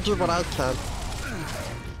 I'm trying to do what I can.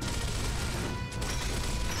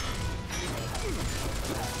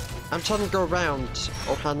 I'm trying to go around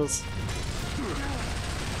Ohana's.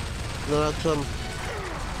 Then I can...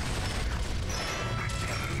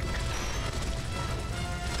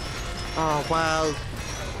 Oh, wow.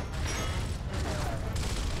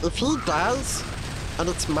 If he dies, and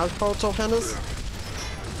it's my fault, Ohana's,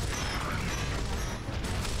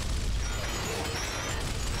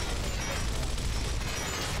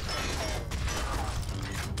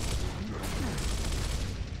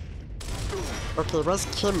 okay, where's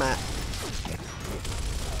Kim at?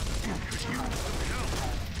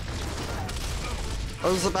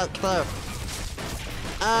 Oh, he's back there.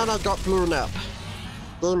 And I got blown up.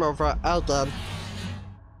 Game over, again.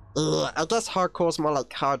 I guess hardcore's more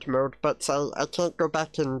like hard mode, but I can't go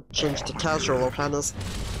back and change to casual Ohana's.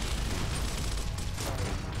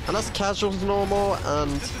 Unless casual's normal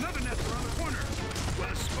and... There's another nest around the corner.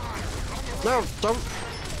 With a spotter on the No, don't...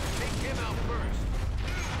 Take him out first.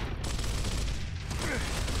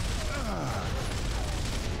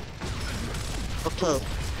 Okay.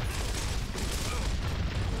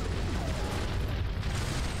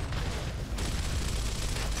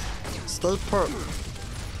 Stay put.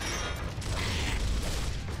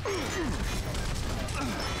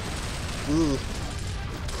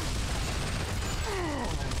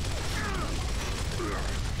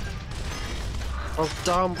 Oh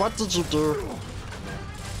damn, what did you do?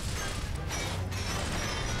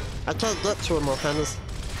 I can't get to him, Ohana's.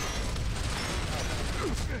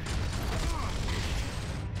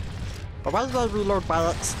 Oh, why did I reload by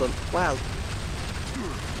accident? Wow.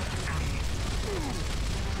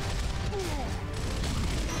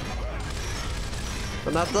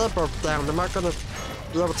 But now they're both down, am I gonna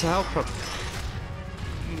be able to help him?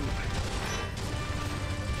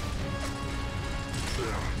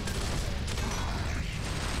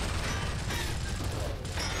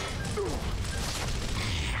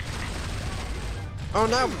 Oh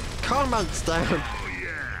no, Carmine's down! Oh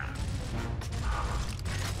yeah!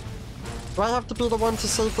 Do I have to be the one to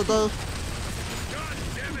save the day? God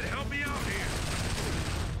damn it, help me out here.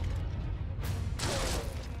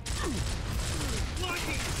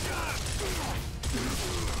 Lucky shot!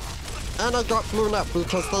 And I got blown up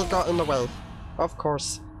because they got in the way. Of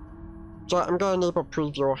course. So I'm gonna enable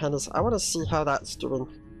preview Ohana's. I wanna see how that's doing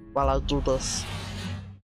while I do this.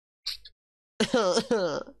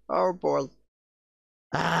 Oh boy.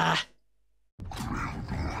 Ah!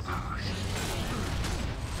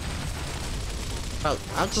 Right,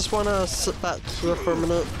 I just wanna sit back here for a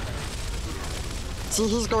minute. See,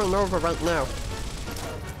 he's going over right now.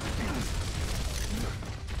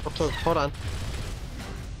 Okay, hold on.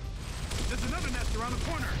 There's another nest around the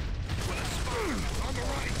corner. With a spire on the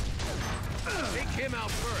right. Take him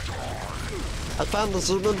out first. I found the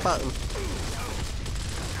zoom in button.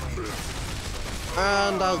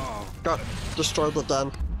 And I got destroyed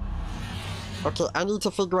again. Okay, I need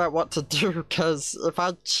to figure out what to do, because if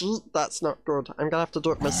I cheat, that's not good. I'm gonna have to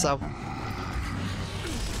do it myself.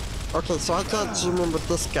 Okay, so I can't zoom in with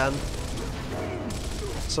this gun.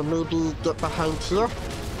 So maybe get behind here.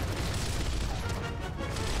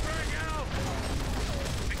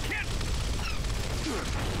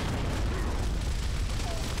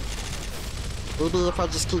 Maybe if I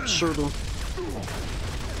just keep shooting.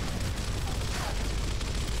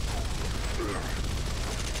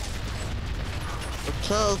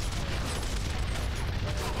 Okay.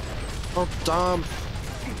 Oh, damn.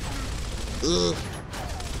 Ugh.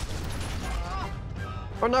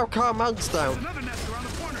 Oh no, Carmine's down. Another nest around the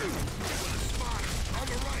corner. With a spire on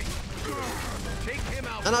the right. Take him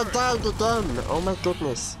out And I first. died again. Oh my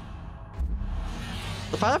goodness.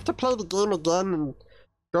 If I have to play the game again and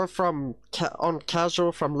go from on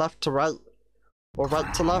casual from left to right, or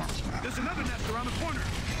right to left. There's another nest around the corner.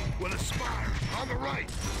 With a spire on the right.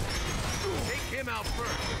 Take him out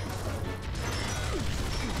first.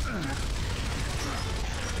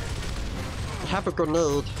 Have a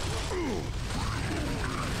grenade.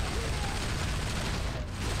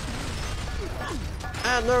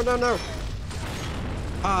 Ah, no, no, no.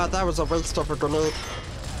 Ah, that was a waste of a grenade.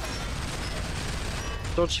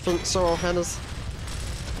 Don't you think so, Hannes?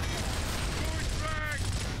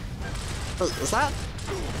 Wait, is that?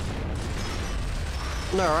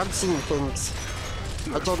 No, I'm seeing things.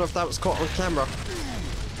 I don't know if that was caught on camera.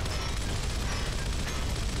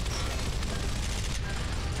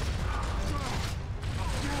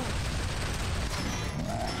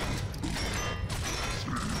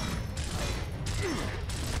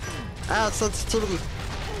 Ah, sensitivity.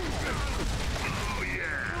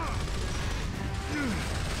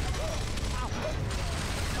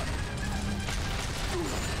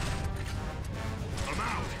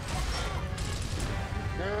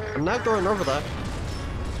 I'm not going over that.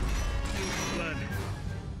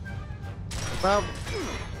 Well,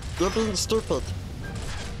 you're being stupid.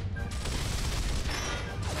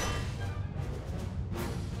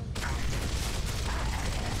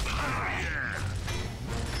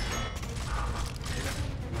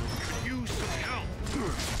 Use some help.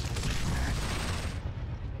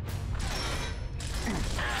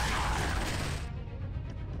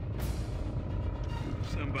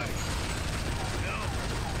 Somebody.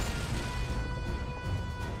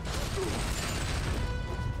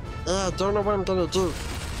 Yeah, I don't know what I'm gonna do.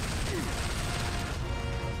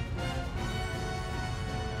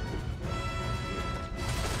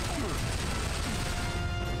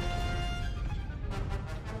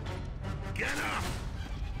 Get up.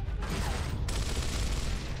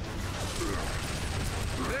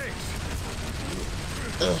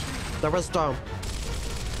 Thanks. That was down.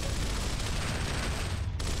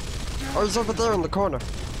 Oh, he's over there in the corner.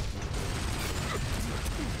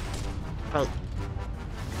 Right.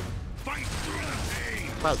 Fight through the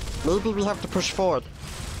pain. Right, maybe we have to push forward.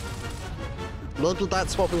 Maybe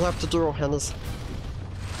that's what we have to do, Hannes.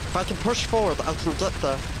 If I can push forward, I can get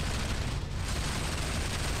there.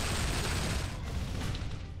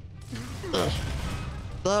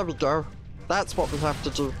 There we go. That's what we have to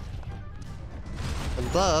do. And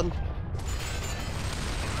then...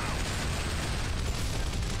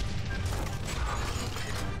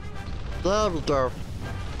 there we go.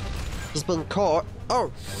 He's been caught.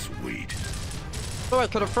 Oh! Sweet. Oh, I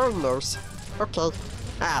could have thrown those. Okay.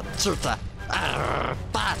 Ah, shooter. Ah,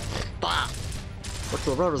 bah, bah.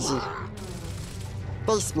 Okay, where is he?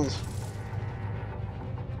 Face me.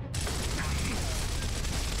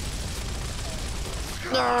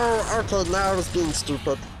 No! Okay, now I was being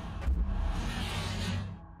stupid.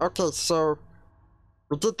 Okay, so...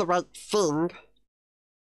 we did the right thing.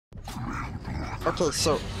 Okay,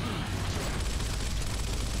 so...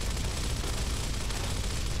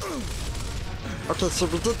 okay, so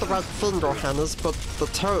we did the right thing, Hannes, but the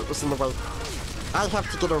turret was in the way. I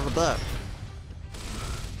have to get over there.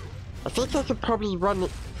 I think I could probably run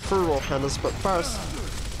it through, Hannes, but first...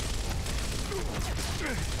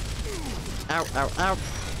 ow, ow, ow.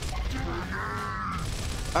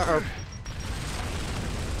 Uh-oh.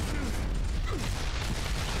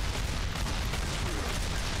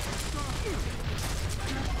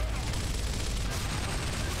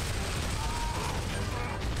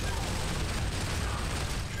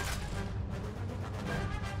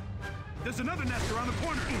 There's another nest around the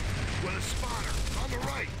corner. With a spotter on the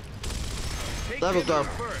right. There we go.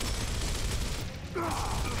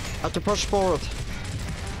 I can push forward.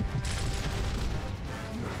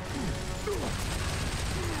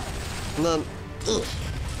 And then,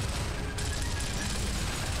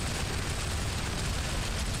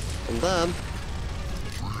 and then,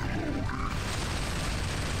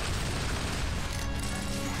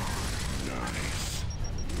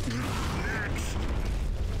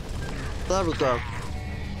 there we go.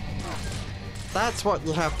 That's what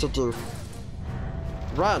you have to do.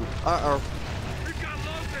 Run. Uh-oh. We've got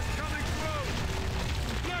locusts coming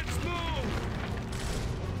through. Let's move.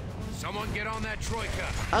 Someone get on that troika.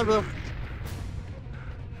 I will.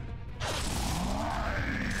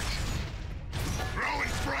 Throwing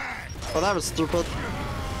frag. Oh, that was stupid.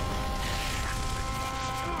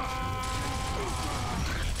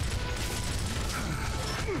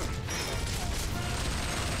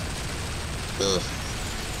 Ugh.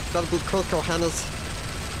 Gotta be quick, Johannes.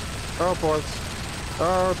 Oh boy.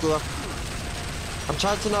 Oh dear. I'm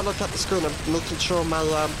trying to not look at the screen. I'm making sure my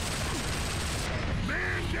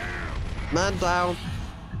man down.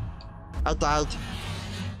 I died.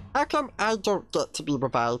 How come I don't get to be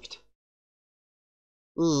revived?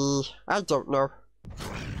 I don't know.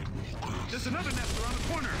 There's another nest around the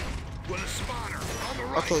corner. With a spotter on the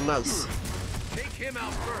right. Okay, nice. Take him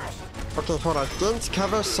out first. Okay, hold on. Get into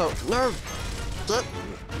cover, so... No! Get...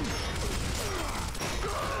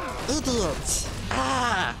 Idiots!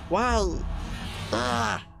 Ah! Why?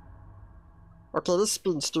 Ah! Okay, this is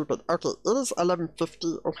being stupid. Okay, it is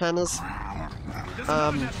 11:50, Johannes. There's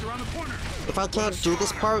another nest around the corner. If I can't do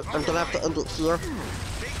this part, I'm gonna have to end it here.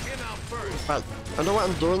 Take him out first. Right, I know what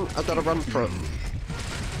I'm doing. I gotta run for it.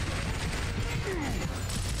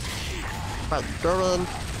 Right, go in.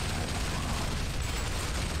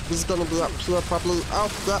 He's gonna be up here probably. Oh,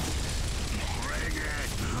 yep.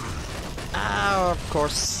 Ah, of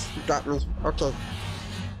course. You got me. Okay.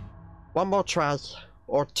 One more try.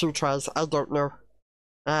 Or 2 tries. I don't know.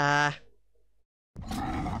 Ah.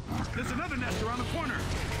 There's another nest around the corner.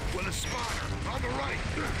 With a spotter on the right.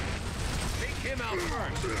 Take him out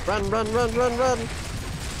first. Run, run, run, run, run.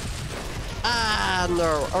 Ah,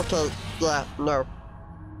 no. Okay. Yeah, no.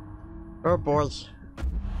 Oh boy.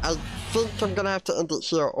 I think I'm gonna have to end it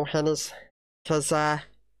here, Johannes. Cause, yeah.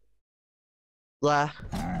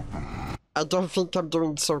 I don't think I'm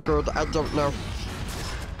doing so good. I don't know.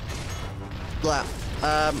 Yeah.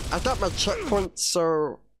 I got my checkpoint,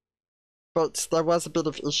 so... But there was a bit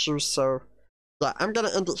of issues, so... Yeah, I'm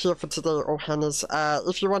gonna end it here for today, Johannes.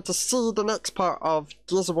 If you want to see the next part of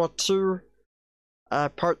Gears of War 2,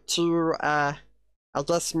 part 2, I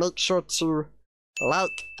guess make sure to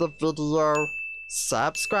like the video,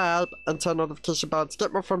 subscribe, and turn notification bell to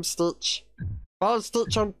get more from Stitch. Follow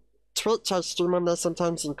Stitch on Twitch, I stream on there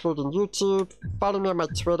sometimes, including YouTube. Follow me on my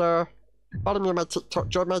Twitter. Follow me on my TikTok.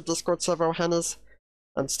 Join my Discord server, Johannes.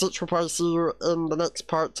 And Stitch will probably see you in the next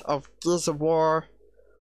part of Gears of War.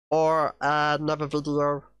 Or another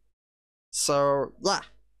video. So, yeah.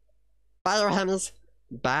 Bye, Johannes.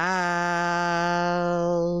 Bye.